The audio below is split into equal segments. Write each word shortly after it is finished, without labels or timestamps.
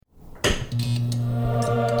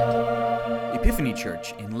Epiphany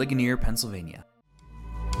Church in Ligonier, Pennsylvania.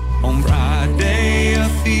 On Friday a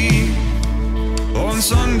thief, on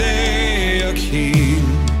Sunday a king,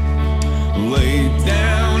 laid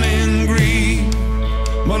down in grief,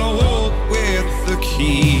 but I woke with the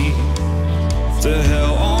key to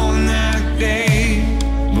hell on that day,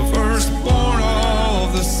 the firstborn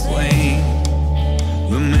of the slain,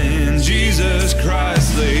 the man Jesus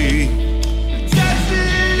Christ laid.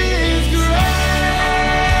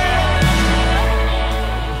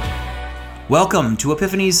 Welcome to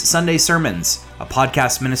Epiphany's Sunday Sermons, a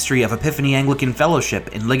podcast ministry of Epiphany Anglican Fellowship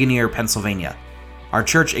in Ligonier, Pennsylvania. Our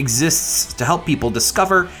church exists to help people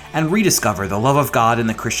discover and rediscover the love of God in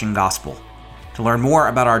the Christian gospel. To learn more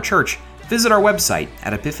about our church, visit our website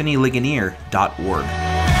at epiphanyligonier.org.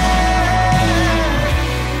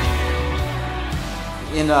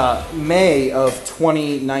 In May of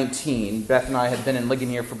 2019, Beth and I had been in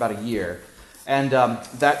Ligonier for about a year. And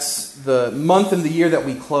that's the month and the year that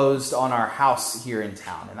we closed on our house here in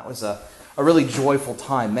town. And that was a really joyful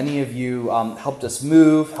time. Many of you helped us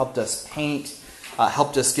move, helped us paint,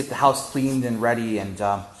 helped us get the house cleaned and ready. And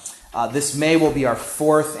this May will be our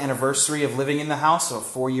 4th anniversary of living in the house, so a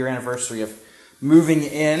 4-year anniversary of moving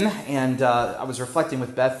in. And I was reflecting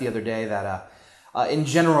with Beth the other day that in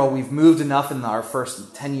general, we've moved enough in our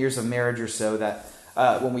first 10 years of marriage or so that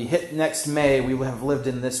when we hit next May, we will have lived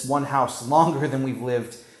in this one house longer than we've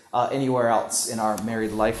lived anywhere else in our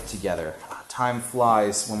married life together. Time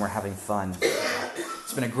flies when we're having fun.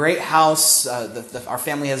 It's been a great house. Our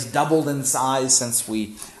family has doubled in size since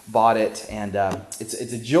we bought it, and it's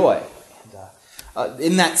a joy. And,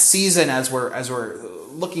 in that season, as we're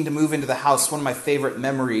looking to move into the house, one of my favorite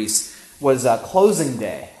memories was closing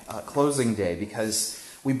day. Because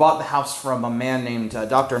we bought the house from a man named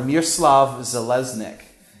Dr. Miroslav Zeleznik.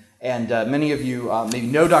 And many of you maybe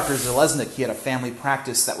know Dr. Zeleznik. He had a family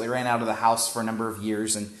practice that we ran out of the house for a number of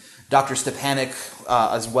years. And Dr. Stepanek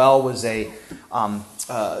as well was a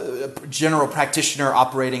general practitioner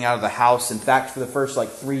operating out of the house. In fact, for the first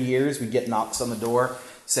 3 years, we'd get knocks on the door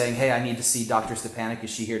saying, "Hey, I need to see Dr. Stepanek.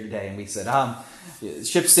 Is she here today?" And we said,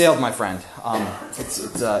 "Ship sailed, my friend."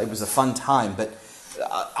 It was a fun time. But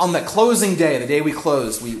on the closing day, the day we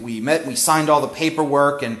closed, we met, we signed all the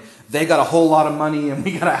paperwork, and they got a whole lot of money, and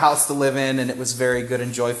we got a house to live in, and it was very good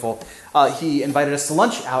and joyful. He invited us to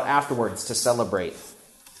lunch out afterwards to celebrate.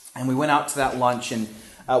 And we went out to that lunch, and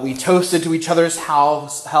we toasted to each other's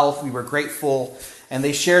health. We were grateful, and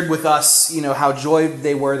they shared with us, how joyed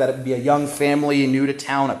they were that it would be a young family new to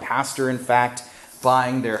town, a pastor, in fact,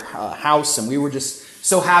 buying their house, and we were just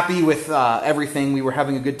so happy with everything. We were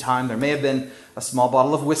having a good time. There may have been a small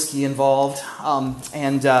bottle of whiskey involved.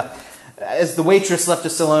 And as the waitress left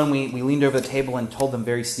us alone, we leaned over the table and told them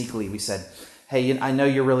very sneakily, we said, "Hey, I know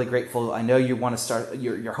you're really grateful. I know you want to start,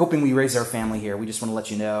 you're hoping we raise our family here. We just want to let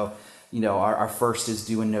you know, our first is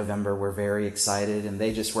due in November. We're very excited." And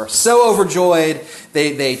they just were so overjoyed.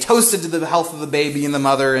 They toasted to the health of the baby and the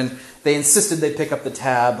mother, and they insisted they pick up the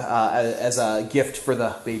tab as a gift for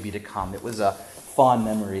the baby to come. It was a fond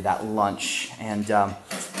memory, that lunch. And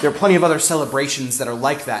there are plenty of other celebrations that are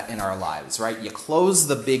like that in our lives, right? You close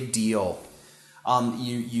the big deal.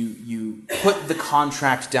 You put the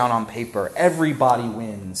contract down on paper. Everybody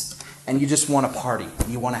wins. And you just want to party.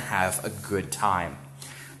 You want to have a good time,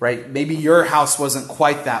 right? Maybe your house wasn't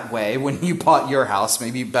quite that way when you bought your house.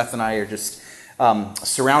 Maybe Beth and I are just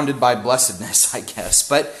surrounded by blessedness, I guess.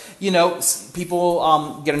 But,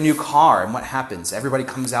 people get a new car, and what happens? Everybody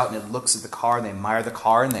comes out and it looks at the car, and they admire the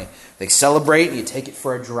car, and they celebrate, and you take it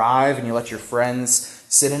for a drive, and you let your friends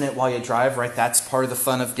sit in it while you drive, right? That's part of the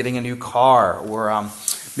fun of getting a new car. Or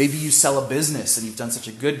maybe you sell a business, and you've done such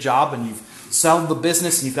a good job, and you've sold the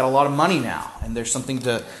business, and you've got a lot of money now, and there's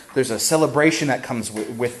a celebration that comes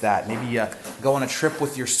with that. Maybe you go on a trip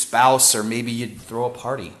with your spouse, or maybe you throw a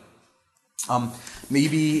party.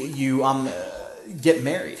 Maybe you get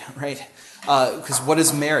married, right? Because what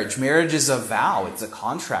is marriage? Marriage is a vow. It's a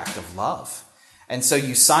contract of love. And so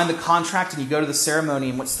you sign the contract and you go to the ceremony,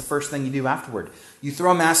 and what's the first thing you do afterward? You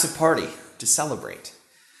throw a massive party to celebrate.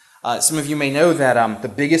 Some of you may know that the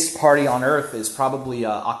biggest party on earth is probably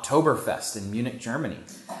Oktoberfest in Munich, Germany.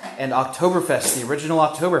 And Oktoberfest, the original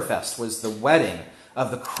Oktoberfest, was the wedding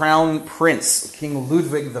of the crown prince, King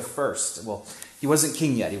Ludwig I. Well, he wasn't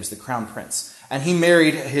king yet, he was the crown prince. And he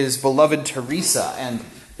married his beloved Teresa, and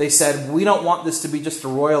they said, "We don't want this to be just a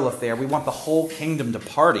royal affair, we want the whole kingdom to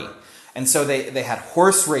party." And so they had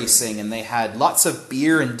horse racing, and they had lots of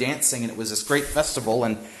beer and dancing, and it was this great festival.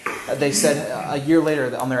 And they said, a year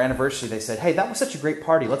later on their anniversary, they said, "Hey, that was such a great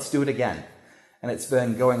party, let's do it again." And it's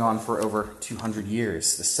been going on for over 200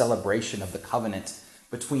 years, the celebration of the covenant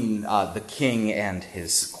between the king and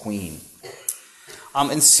his queen.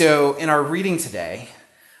 And so in our reading today,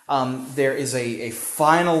 there is a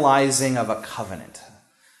finalizing of a covenant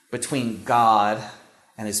between God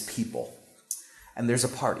and his people. And there's a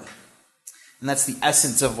party. And that's the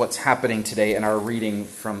essence of what's happening today in our reading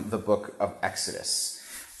from the book of Exodus.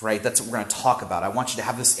 Right? That's what we're going to talk about. I want you to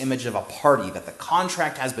have this image of a party, that the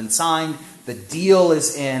contract has been signed, the deal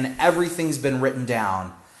is in, everything's been written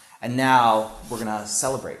down, and now we're going to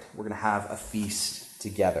celebrate. We're going to have a feast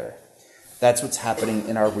together. That's what's happening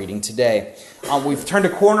in our reading today. We've turned a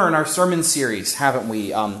corner in our sermon series, haven't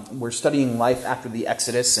we? We're studying life after the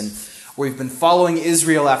Exodus, and we've been following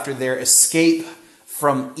Israel after their escape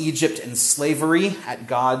from Egypt and slavery at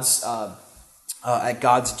God's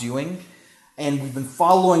doing. And we've been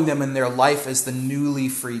following them in their life as the newly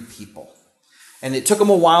freed people. And it took them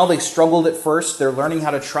a while. They struggled at first. They're learning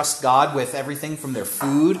how to trust God with everything from their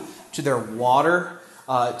food to their water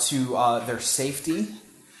to their safety.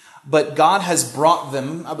 But God has brought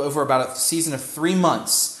them over about a season of 3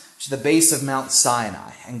 months to the base of Mount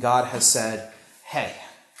Sinai. And God has said, hey,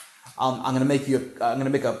 I'm going to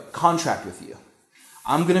make a contract with you.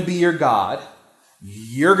 I'm going to be your God.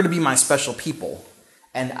 You're going to be my special people.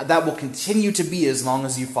 And that will continue to be as long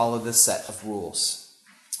as you follow this set of rules.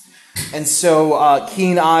 And so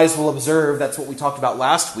keen eyes will observe, that's what we talked about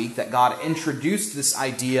last week, that God introduced this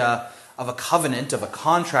idea of a covenant, of a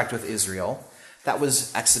contract with Israel. That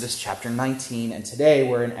was Exodus chapter 19, and today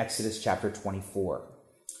we're in Exodus chapter 24.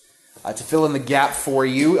 To fill in the gap for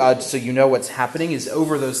you, so you know what's happening, is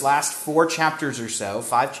over those last 4 chapters or so,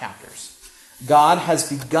 5 chapters, God has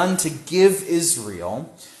begun to give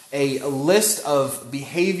Israel a list of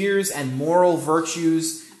behaviors and moral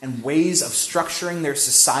virtues and ways of structuring their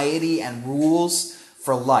society and rules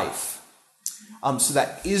for life, so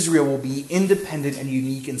that Israel will be independent and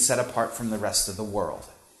unique and set apart from the rest of the world.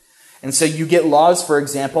 And so you get laws, for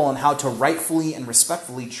example, on how to rightfully and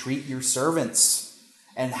respectfully treat your servants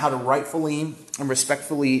and how to rightfully and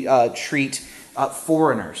respectfully treat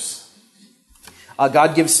foreigners.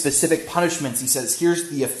 God gives specific punishments. He says, here's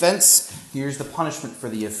the offense, here's the punishment for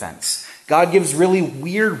the offense. God gives really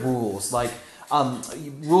weird rules, like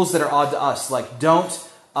rules that are odd to us, like don't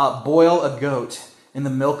boil a goat in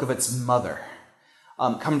the milk of its mother.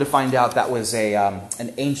 Come to find out, that was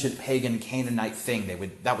an ancient pagan Canaanite thing.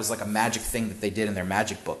 That was like a magic thing that they did in their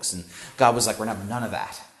magic books, and God was like, we're going to have none of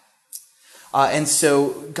that. And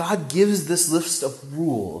so God gives this list of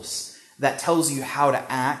rules that tells you how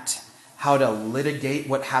to act, how to litigate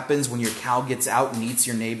what happens when your cow gets out and eats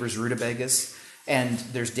your neighbor's rutabagas and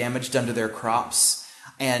there's damage done to their crops,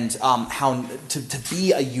 and how to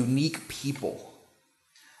be a unique people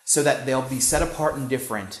so that they'll be set apart and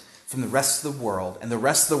different from the rest of the world, and the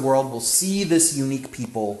rest of the world will see this unique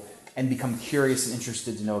people and become curious and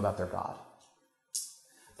interested to know about their God.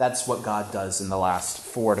 That's what God does in the last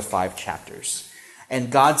 4 to 5 chapters. And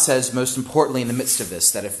God says, most importantly in the midst of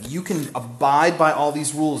this, that if you can abide by all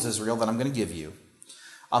these rules, Israel, that I'm going to give you,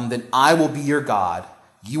 then I will be your God,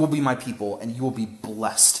 you will be my people, and you will be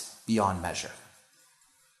blessed beyond measure.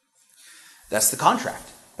 That's the contract.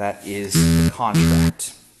 That is the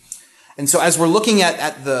contract. And so as we're looking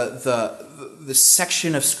at the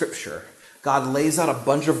section of Scripture, God lays out a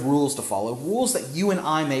bunch of rules to follow, rules that you and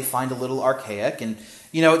I may find a little archaic. And,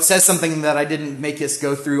 you know, it says something that I didn't make us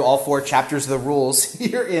go through all 4 chapters of the rules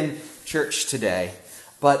here in church today.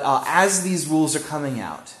 But as these rules are coming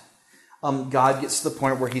out, God gets to the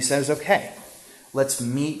point where he says, okay, let's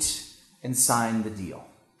meet and sign the deal.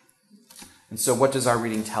 And so what does our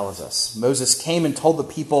reading tell us? Moses came and told the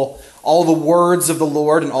people all the words of the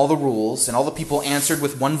Lord and all the rules, and all the people answered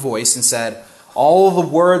with one voice and said, all the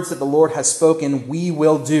words that the Lord has spoken, we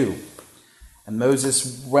will do. And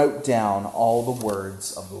Moses wrote down all the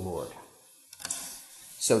words of the Lord.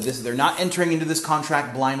 So they're not entering into this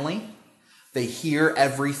contract blindly. They hear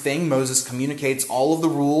everything. Moses communicates all of the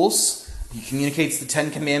rules. He communicates the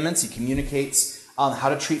 10 Commandments. He communicates how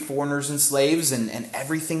to treat foreigners and slaves and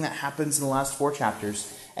everything that happens in the last 4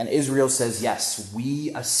 chapters. And Israel says, yes,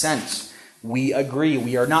 we assent. We agree.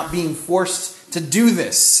 We are not being forced to do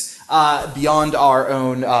this beyond our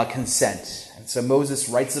own consent. And so Moses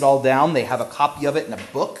writes it all down. They have a copy of it in a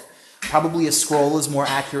book. Probably a scroll is more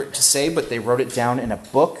accurate to say, but they wrote it down in a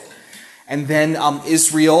book. And then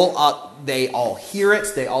Israel, they all hear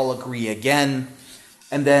it. They all agree again.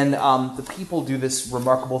 And then the people do this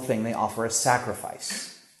remarkable thing. They offer a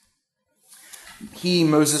sacrifice.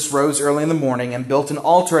 Moses, rose early in the morning and built an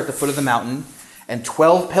altar at the foot of the mountain and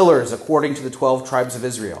 12 pillars according to the 12 tribes of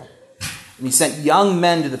Israel. And he sent young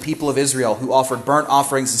men to the people of Israel who offered burnt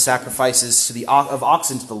offerings and sacrifices of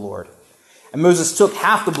oxen to the Lord. And Moses took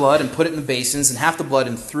half the blood and put it in the basins, and half the blood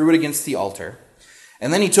and threw it against the altar.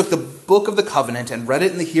 And then he took the book of the covenant and read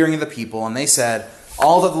it in the hearing of the people, and they said,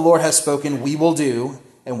 "All that the Lord has spoken we will do,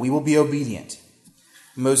 and we will be obedient."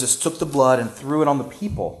 Moses took the blood and threw it on the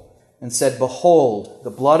people, and said, "Behold, the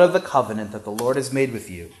blood of the covenant that the Lord has made with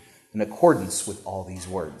you, in accordance with all these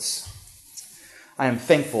words." I am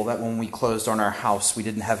thankful that when we closed on our house, we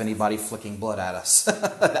didn't have anybody flicking blood at us.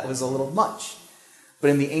 That was a little much. But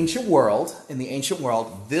in the ancient world,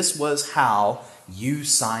 this was how you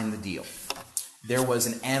signed the deal. There was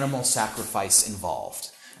an animal sacrifice involved.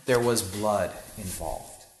 There was blood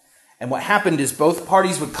involved. And what happened is both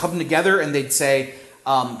parties would come together and they'd say,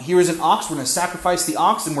 here is an ox, we're going to sacrifice the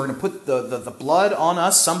ox and we're going to put the blood on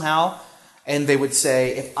us somehow. And they would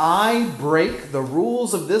say, if I break the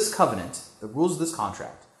rules of this covenant, the rules of this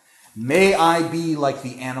contract, may I be like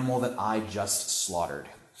the animal that I just slaughtered.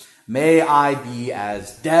 May I be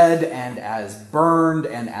as dead and as burned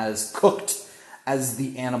and as cooked as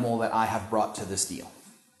the animal that I have brought to this deal.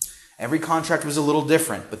 Every contract was a little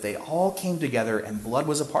different, but they all came together and blood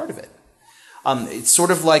was a part of it. It's sort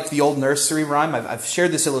of like the old nursery rhyme. I've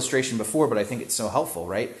shared this illustration before, but I think it's so helpful,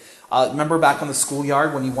 right? Remember back on the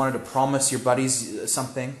schoolyard when you wanted to promise your buddies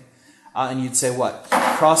something? And you'd say what?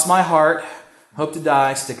 Cross my heart, hope to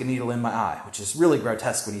die, stick a needle in my eye, which is really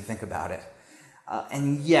grotesque when you think about it.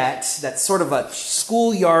 And yet, that's sort of a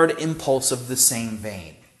schoolyard impulse of the same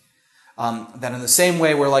vein. That in the same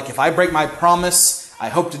way, we're like, if I break my promise, I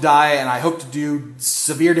hope to die, and I hope to do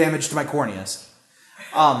severe damage to my corneas.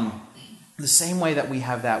 The same way that we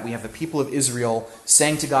have the people of Israel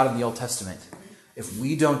saying to God in the Old Testament, if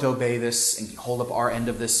we don't obey this and hold up our end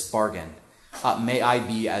of this bargain, may I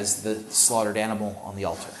be as the slaughtered animal on the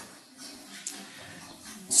altar.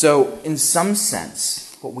 So, in some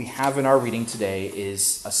sense, what we have in our reading today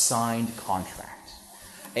is a signed contract,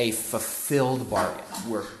 a fulfilled bargain,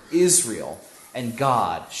 where Israel and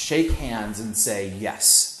God shake hands and say,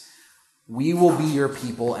 yes, we will be your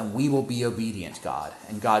people and we will be obedient, God.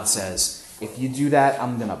 And God says, if you do that,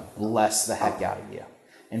 I'm going to bless the heck out of you.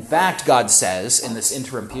 In fact, God says in this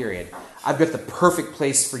interim period, I've got the perfect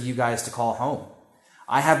place for you guys to call home.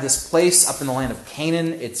 I have this place up in the land of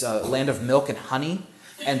Canaan. It's a land of milk and honey.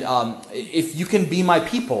 And if you can be my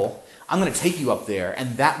people, I'm going to take you up there,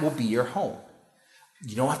 and that will be your home.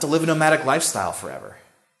 You don't have to live a nomadic lifestyle forever.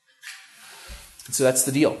 And so that's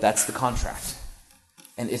the deal. That's the contract.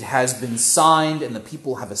 And it has been signed, and the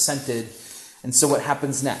people have assented. And so what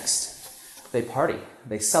happens next? They party,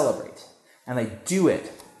 they celebrate, and they do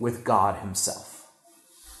it with God himself.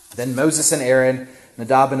 Then Moses and Aaron,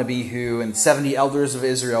 Nadab and Abihu, and 70 elders of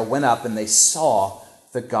Israel went up, and they saw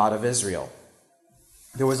the God of Israel.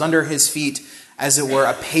 There was under his feet, as it were,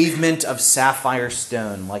 a pavement of sapphire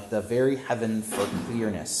stone, like the very heaven for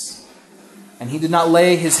clearness. And he did not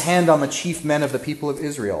lay his hand on the chief men of the people of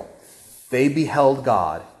Israel. They beheld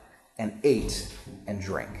God and ate and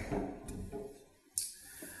drank.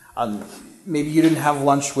 Maybe you didn't have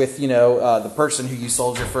lunch with, the person who you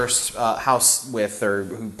sold your first house with, or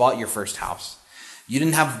who bought your first house. You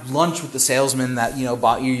didn't have lunch with the salesman that,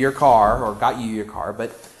 bought you your car or got you your car,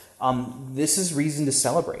 but this is reason to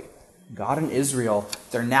celebrate. God and Israel,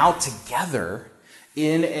 they're now together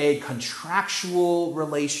in a contractual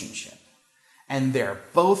relationship. And they're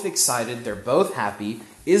both excited, they're both happy.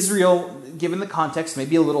 Israel, given the context, may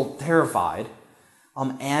be a little terrified.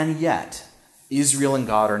 And yet, Israel and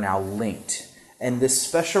God are now linked. And this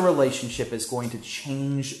special relationship is going to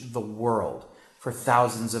change the world for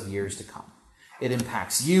thousands of years to come. It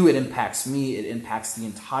impacts you, it impacts me, it impacts the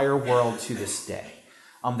entire world to this day.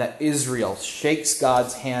 That Israel shakes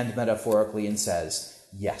God's hand metaphorically and says,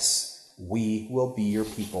 yes, we will be your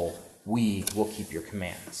people. We will keep your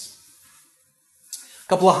commands. A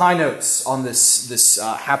couple of high notes on this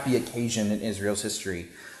happy occasion in Israel's history.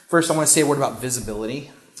 First, I want to say a word about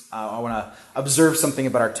visibility. I want to observe something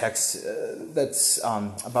about our text that's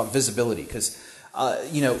about visibility. Because,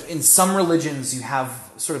 in some religions, you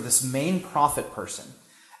have sort of this main prophet person.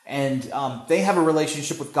 And they have a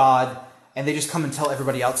relationship with God, and they just come and tell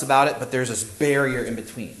everybody else about it, but there's this barrier in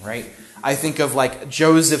between, right? I think of like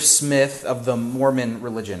Joseph Smith of the Mormon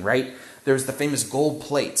religion, right? There's the famous gold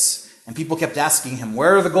plates, and people kept asking him,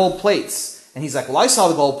 where are the gold plates? And he's like, well, I saw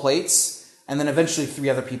the gold plates, and then eventually 3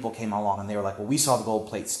 other people came along, and they were like, well, we saw the gold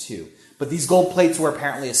plates too. But these gold plates were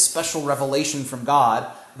apparently a special revelation from God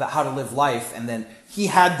about how to live life, and then he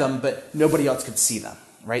had them, but nobody else could see them,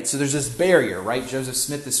 right? So there's this barrier, right? Joseph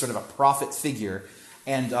Smith is sort of a prophet figure,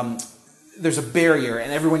 and there's a barrier,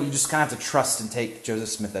 and everyone, you just kind of have to trust and take Joseph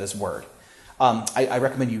Smith at his word. I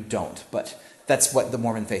recommend you don't, but that's what the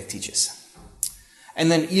Mormon faith teaches.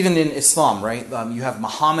 And then even in Islam, right, you have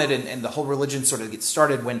Muhammad, and the whole religion sort of gets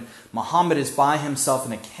started when Muhammad is by himself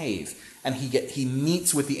in a cave, and he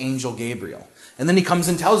meets with the angel Gabriel. And then he comes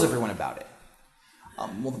and tells everyone about it.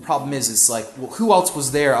 Well, the problem is like, well, who else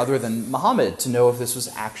was there other than Muhammad to know if this was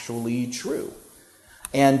actually true?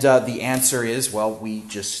 And the answer is, well, we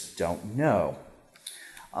just don't know.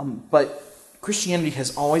 But Christianity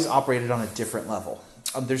has always operated on a different level.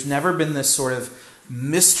 There's never been this sort of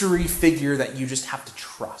mystery figure that you just have to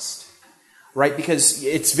trust, right? Because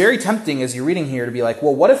it's very tempting as you're reading here to be like,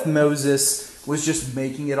 well, what if Moses was just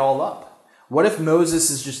making it all up? What if Moses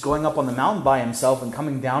is just going up on the mountain by himself and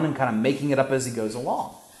coming down and kind of making it up as he goes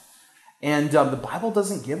along? And the Bible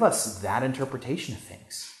doesn't give us that interpretation of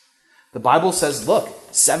things. The Bible says, look,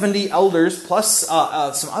 70 elders plus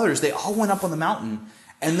some others, they all went up on the mountain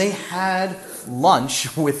and they had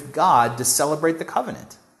lunch with God to celebrate the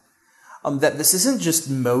covenant. That this isn't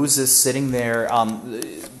just Moses sitting there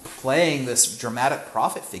playing this dramatic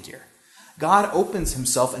prophet figure. God opens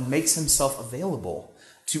himself and makes himself available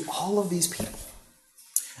to all of these people.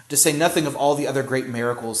 To say nothing of all the other great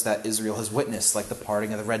miracles that Israel has witnessed, like the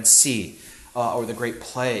parting of the Red Sea or the great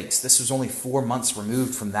plagues. This was only 4 months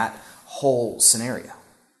removed from that whole scenario.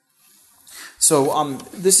 So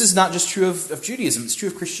this is not just true of Judaism, it's true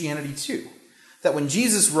of Christianity too. That when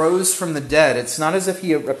Jesus rose from the dead, it's not as if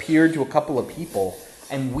he appeared to a couple of people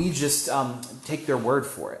and we just take their word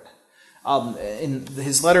for it. In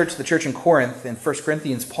his letter to the church in Corinth, in 1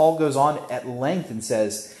 Corinthians, Paul goes on at length and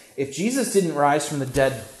says, if Jesus didn't rise from the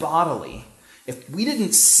dead bodily, if we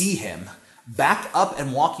didn't see him back up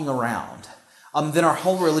and walking around, then our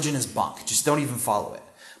whole religion is bunk. Just don't even follow it.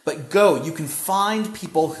 But go, you can find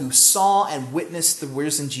people who saw and witnessed the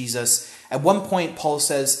risen Jesus. At one point, Paul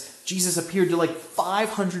says, Jesus appeared to like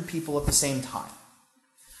 500 people at the same time.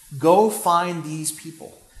 Go find these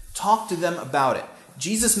people. Talk to them about it.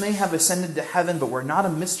 Jesus may have ascended to heaven, but we're not a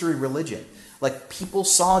mystery religion. Like, people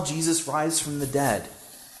saw Jesus rise from the dead.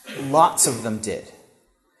 Lots of them did.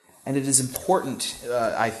 And it is important,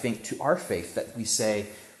 I think, to our faith that we say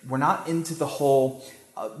we're not into the whole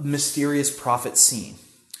mysterious prophet scene.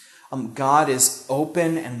 God is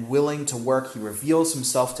open and willing to work. He reveals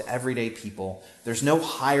himself to everyday people. There's no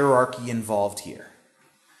hierarchy involved here.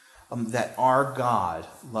 That our God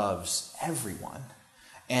loves everyone.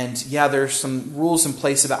 And yeah, there's some rules in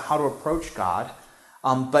place about how to approach God.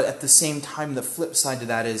 But at the same time, the flip side to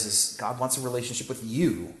that is God wants a relationship with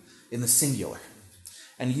you in the singular.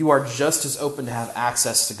 And you are just as open to have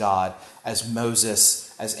access to God as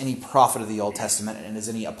Moses, as any prophet of the Old Testament, and as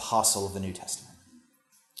any apostle of the New Testament.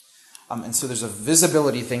 And so there's a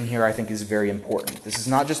visibility thing here I think is very important. This is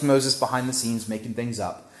not just Moses behind the scenes making things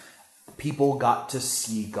up. People got to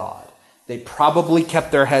see God. They probably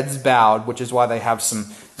kept their heads bowed, which is why they have some,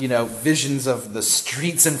 visions of the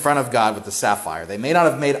streets in front of God with the sapphire. They may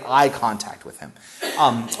not have made eye contact with him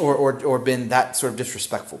or been that sort of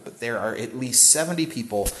disrespectful, but there are at least 70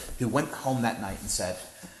 people who went home that night and said,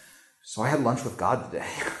 so I had lunch with God today.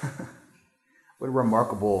 What a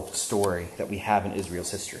remarkable story that we have in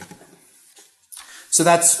Israel's history. So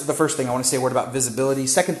that's the first thing. I want to say a word about visibility.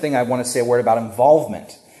 Second thing, I want to say a word about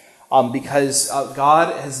involvement. Because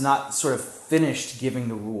God has not sort of finished giving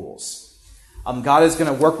the rules. God is going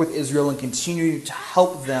to work with Israel and continue to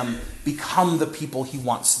help them become the people he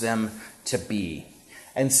wants them to be.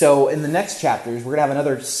 And so in the next chapters, we're going to have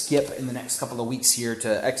another skip in the next couple of weeks here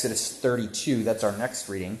to Exodus 32. That's our next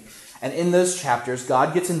reading. And in those chapters,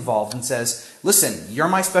 God gets involved and says, listen, you're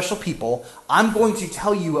my special people. I'm going to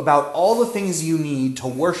tell you about all the things you need to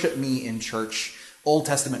worship me in church, Old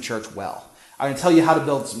Testament church, well. I'm going to tell you how to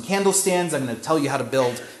build some candle stands. I'm going to tell you how to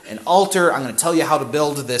build an altar. I'm going to tell you how to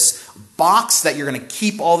build this box that you're going to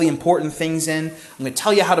keep all the important things in. I'm going to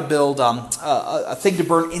tell you how to build a thing to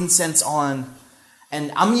burn incense on.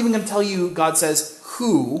 And I'm even going to tell you, God says,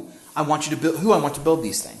 who I want to build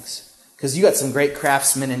these things. Because you got some great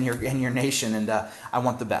craftsmen in your nation, and I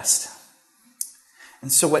want the best.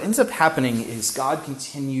 And so what ends up happening is God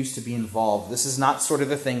continues to be involved. This is not sort of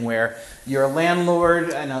the thing where you're a landlord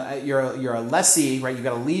and you're a lessee, right? You've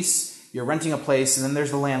got a lease, you're renting a place, and then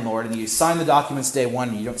there's the landlord, and you sign the documents day one,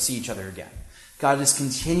 and you don't see each other again. God is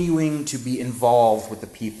continuing to be involved with the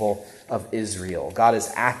people of Israel. God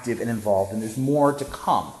is active and involved, and there's more to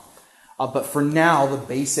come. But for now, the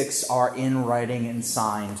basics are in writing and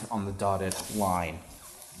signed on the dotted line.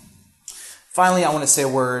 Finally, I want to say a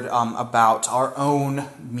word about our own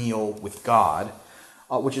meal with God,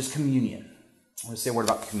 which is communion. I want to say a word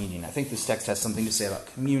about communion. I think this text has something to say about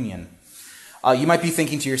communion. You might be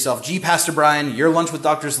thinking to yourself, gee, Pastor Brian, your lunch with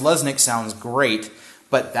Dr. Zlesnik sounds great,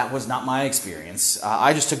 but that was not my experience.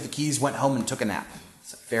 I just took the keys, went home, and took a nap.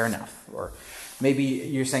 fair enough. Or maybe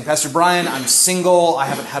you're saying, Pastor Brian, I'm single, I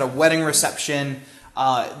haven't had a wedding reception.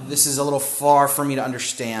 This is a little far for me to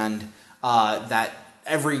understand that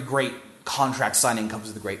every great contract signing comes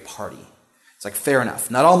with a great party. It's like, fair enough.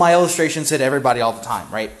 Not all my illustrations hit everybody all the time,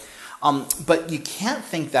 right? But you can't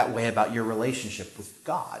think that way about your relationship with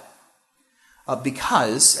God.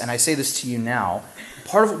 Because, and I say this to you now,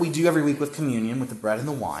 part of what we do every week with communion, with the bread and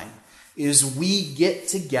the wine, is we get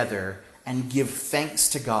together and give thanks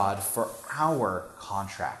to God for our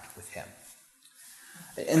contract with him.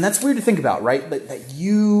 And that's weird to think about, right? That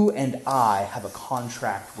you and I have a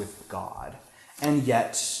contract with God. And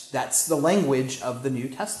yet, that's the language of the New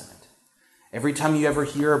Testament. Every time you ever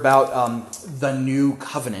hear about the new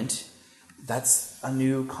covenant, that's a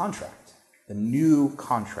new contract. The new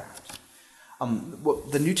contract.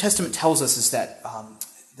 What the New Testament tells us is that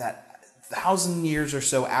 1,000 years or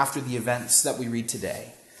so after the events that we read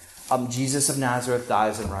today, Jesus of Nazareth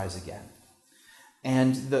dies and rises again.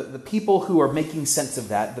 And the people who are making sense of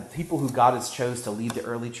that, the people who God has chose to lead the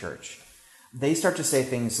early church, they start to say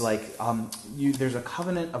things like, there's a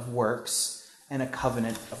covenant of works and a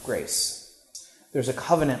covenant of grace. There's a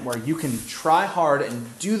covenant where you can try hard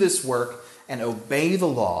and do this work and obey the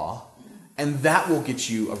law, and that will get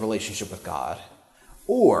you a relationship with God.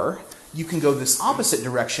 Or you can go this opposite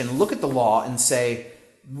direction, look at the law and say,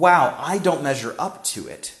 wow, I don't measure up to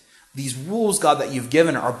it. These rules, God, that you've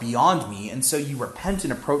given are beyond me, and so you repent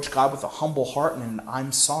and approach God with a humble heart and an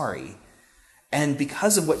I'm sorry. And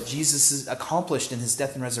because of what Jesus has accomplished in his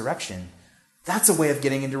death and resurrection, that's a way of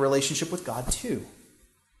getting into relationship with God too.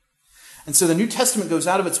 And so the New Testament goes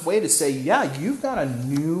out of its way to say, yeah, you've got a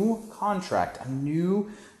new contract, a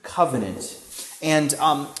new covenant, and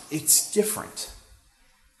it's different.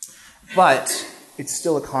 But it's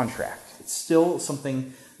still a contract. It's still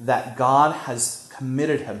something that God has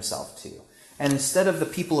committed himself to. And instead of the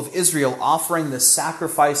people of Israel offering the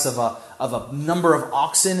sacrifice of a number of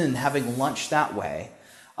oxen and having lunch that way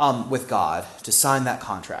with God to sign that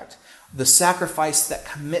contract, the sacrifice that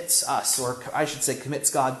commits us, or I should say commits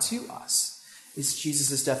God to us, is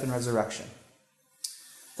Jesus' death and resurrection.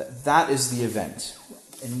 That is the event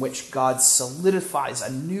in which God solidifies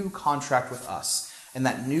a new contract with us. And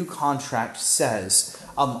that new contract says,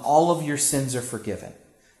 all of your sins are forgiven.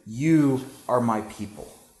 You are my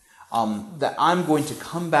people. That I'm going to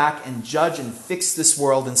come back and judge and fix this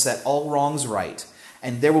world and set all wrongs right.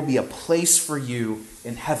 And there will be a place for you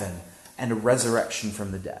in heaven and a resurrection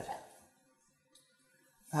from the dead.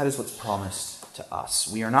 That is what's promised to us.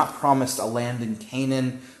 We are not promised a land in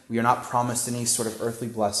Canaan. We are not promised any sort of earthly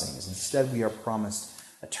blessings. Instead, we are promised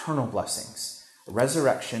eternal blessings, a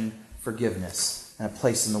resurrection, forgiveness, and a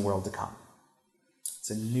place in the world to come. It's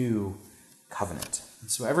a new covenant. And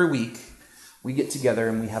so every week, we get together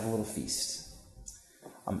and we have a little feast.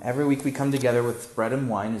 Every week we come together with bread and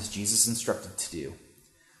wine as Jesus instructed to do.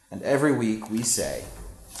 And every week we say,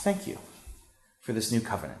 thank you for this new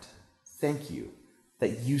covenant. Thank you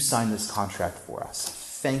that you signed this contract for us.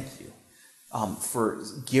 Thank you for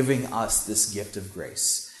giving us this gift of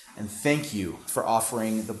grace. And thank you for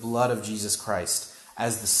offering the blood of Jesus Christ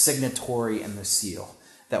as the signatory and the seal,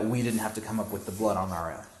 that we didn't have to come up with the blood on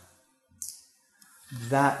our own.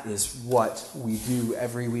 That is what we do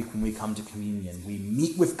every week when we come to communion. We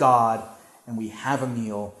meet with God and we have a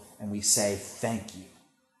meal and we say thank you,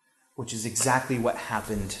 which is exactly what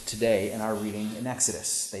happened today in our reading in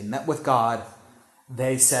Exodus. They met with God,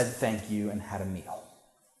 they said thank you, and had a meal.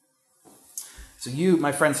 So you,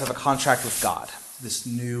 my friends, have a contract with God, this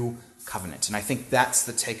new covenant. And I think that's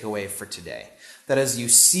the takeaway for today. That as you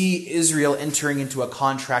see Israel entering into a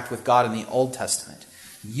contract with God in the Old Testament,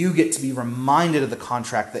 you get to be reminded of the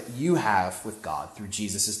contract that you have with God through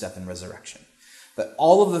Jesus' death and resurrection. That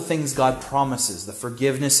all of the things God promises, the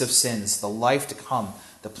forgiveness of sins, the life to come,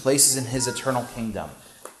 the places in his eternal kingdom,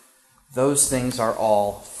 those things are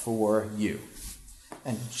all for you.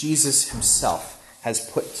 And Jesus himself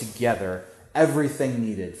has put together everything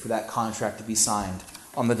needed for that contract to be signed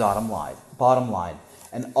on the bottom line.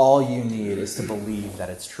 And all you need is to believe that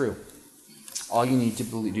it's true. All you need to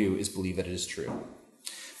do is believe that it is true.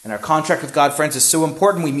 And our contract with God, friends, is so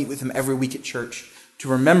important. We meet with him every week at church to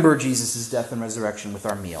remember Jesus' death and resurrection with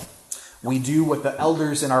our meal. We do what the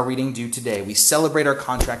elders in our reading do today. We celebrate our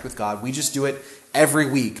contract with God. We just do it every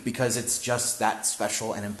week because it's just that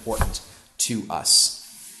special and important to us.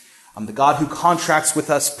 The God who contracts with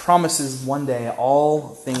us promises one day all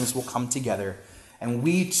things will come together, and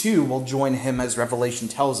we too will join him, as Revelation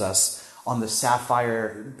tells us, on the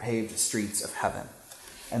sapphire-paved streets of heaven.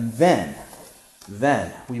 And then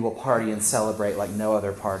we will party and celebrate like no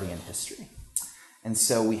other party in history. And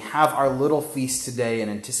so we have our little feast today in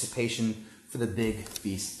anticipation for the big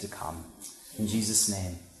feast to come. In Jesus'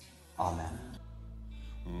 name, amen.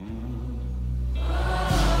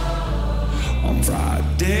 On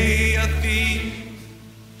Friday a thief,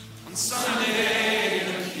 on Sunday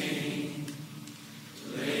a king,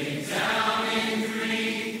 laid down in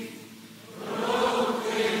grief, broke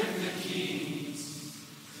with the keys,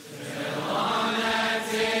 fell on that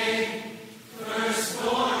day,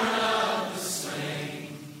 firstborn of the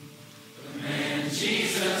slain, the man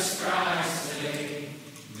Jesus Christ laid,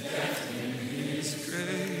 death in his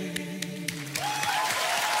grave.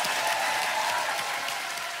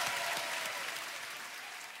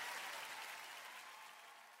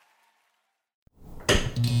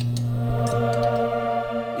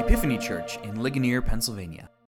 Epiphany Church in Ligonier, Pennsylvania.